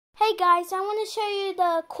Hey guys, I want to show you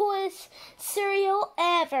the coolest cereal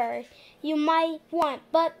ever you might want,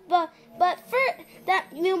 but for that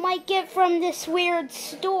you might get from this weird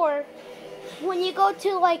store. When you go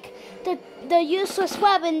to like the useless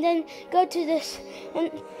web and then go to this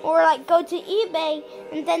or like go to eBay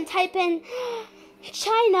and then type in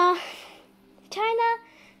China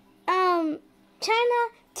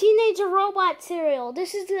Teenager Robot cereal.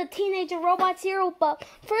 This is the Teenager Robot cereal, but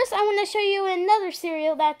first I want to show you another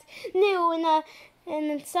cereal that's new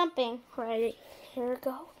and something. Right, here we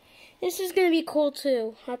go. This is going to be cool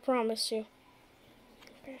too, I promise you.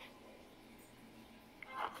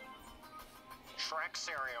 Shrek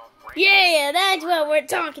cereal. Yeah, that's what we're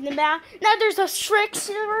talking about. Now there's a Shrek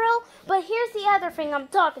cereal, but here's the other thing I'm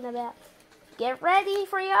talking about. Get ready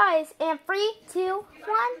for your eyes, and 3, 2, 1.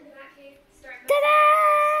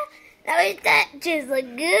 Ta-da! Now doesn't that just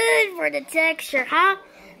look good for the texture, huh?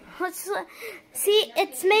 Let's see,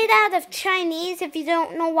 it's made out of Chinese. If you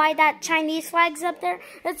don't know why that Chinese flag's up there,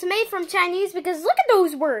 it's made from Chinese because look at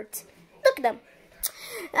those words. Look at them.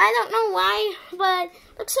 I don't know why, but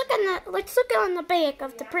let's look on the back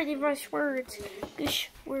of the pretty rush words.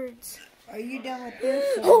 Words. Are you done with this?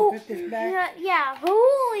 So Oh, put this back? yeah.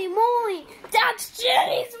 Holy moly, that's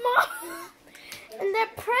Jenny's mom. And the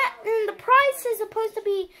price is supposed to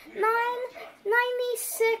be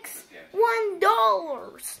 $9.96.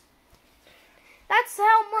 That's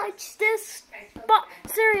how much this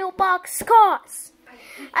cereal box costs.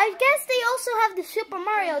 I guess they also have the Super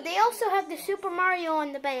Mario. They also have the Super Mario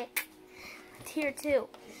on the back. It's here too.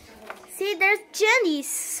 See, there's Jenny's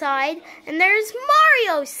side and there's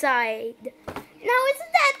Mario's side. Now,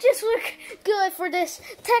 isn't that just look good for this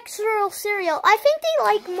textural cereal? I think they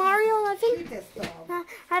like Mario. I think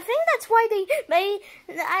that's why they made.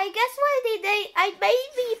 I guess why I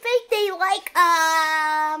maybe think they like.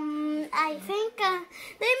 I think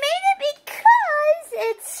they made it because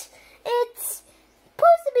it's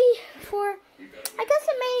supposed to be for. I guess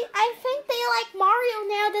I think they like Mario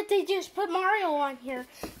now that they just put Mario on here.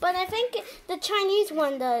 But I think the Chinese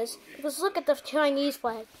one does because look at the Chinese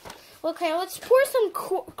flag. Okay, let's pour some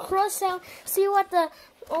crust out. See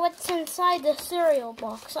what's inside the cereal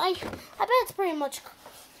box. I bet it's pretty much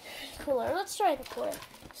cooler. Let's try to pour it.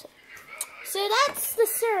 So that's the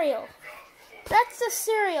cereal. That's the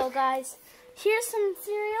cereal, guys. Here's some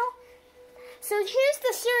cereal. So here's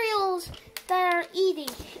the cereals that are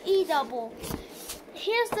eatable.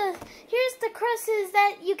 Here's the crusts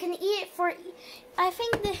that you can eat for. I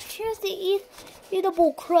think here's the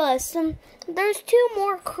eatable crust. There's 2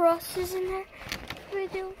 more crusts in there. We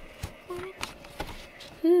do.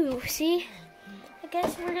 Ooh, see? I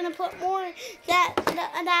guess we're gonna put more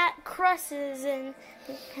that crusts in,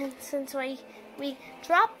 and since we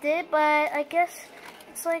dropped it, but I guess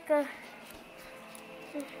it's like a.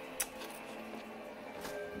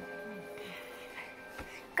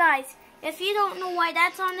 Guys, if you don't know why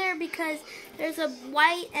that's on there, because there's a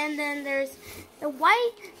white and then there's the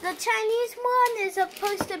white. The Chinese one is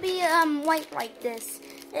supposed to be white like this,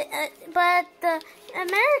 but the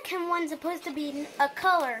American one's supposed to be a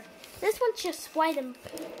color. This one's just white,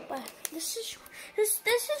 but this is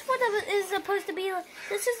what it is supposed to be.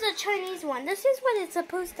 This is the Chinese one. This is what it's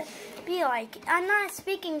supposed to be like. I'm not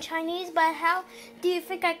speaking Chinese, but how do you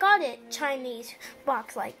think I got it? Chinese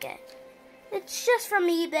box like it. It's just from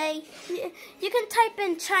eBay. You can type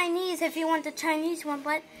in Chinese if you want the Chinese one,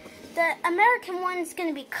 but the American one is going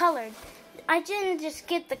to be colored. I didn't just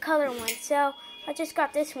get the color one, so I just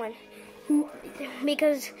got this one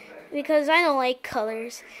because I don't like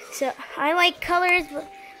colors. So I like colors,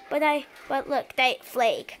 but look, that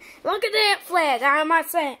flag. Look at that flag. I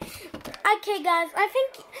must say. Okay, guys,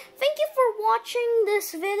 thank you for watching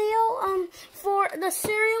this video for the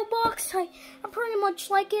cereal box. I pretty much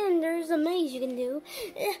like it, and there's amazing you can do.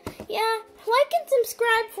 Yeah, like and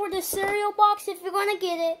subscribe for the cereal box if you're gonna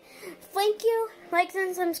get it. Thank you. Like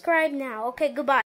and subscribe now. Okay, goodbye.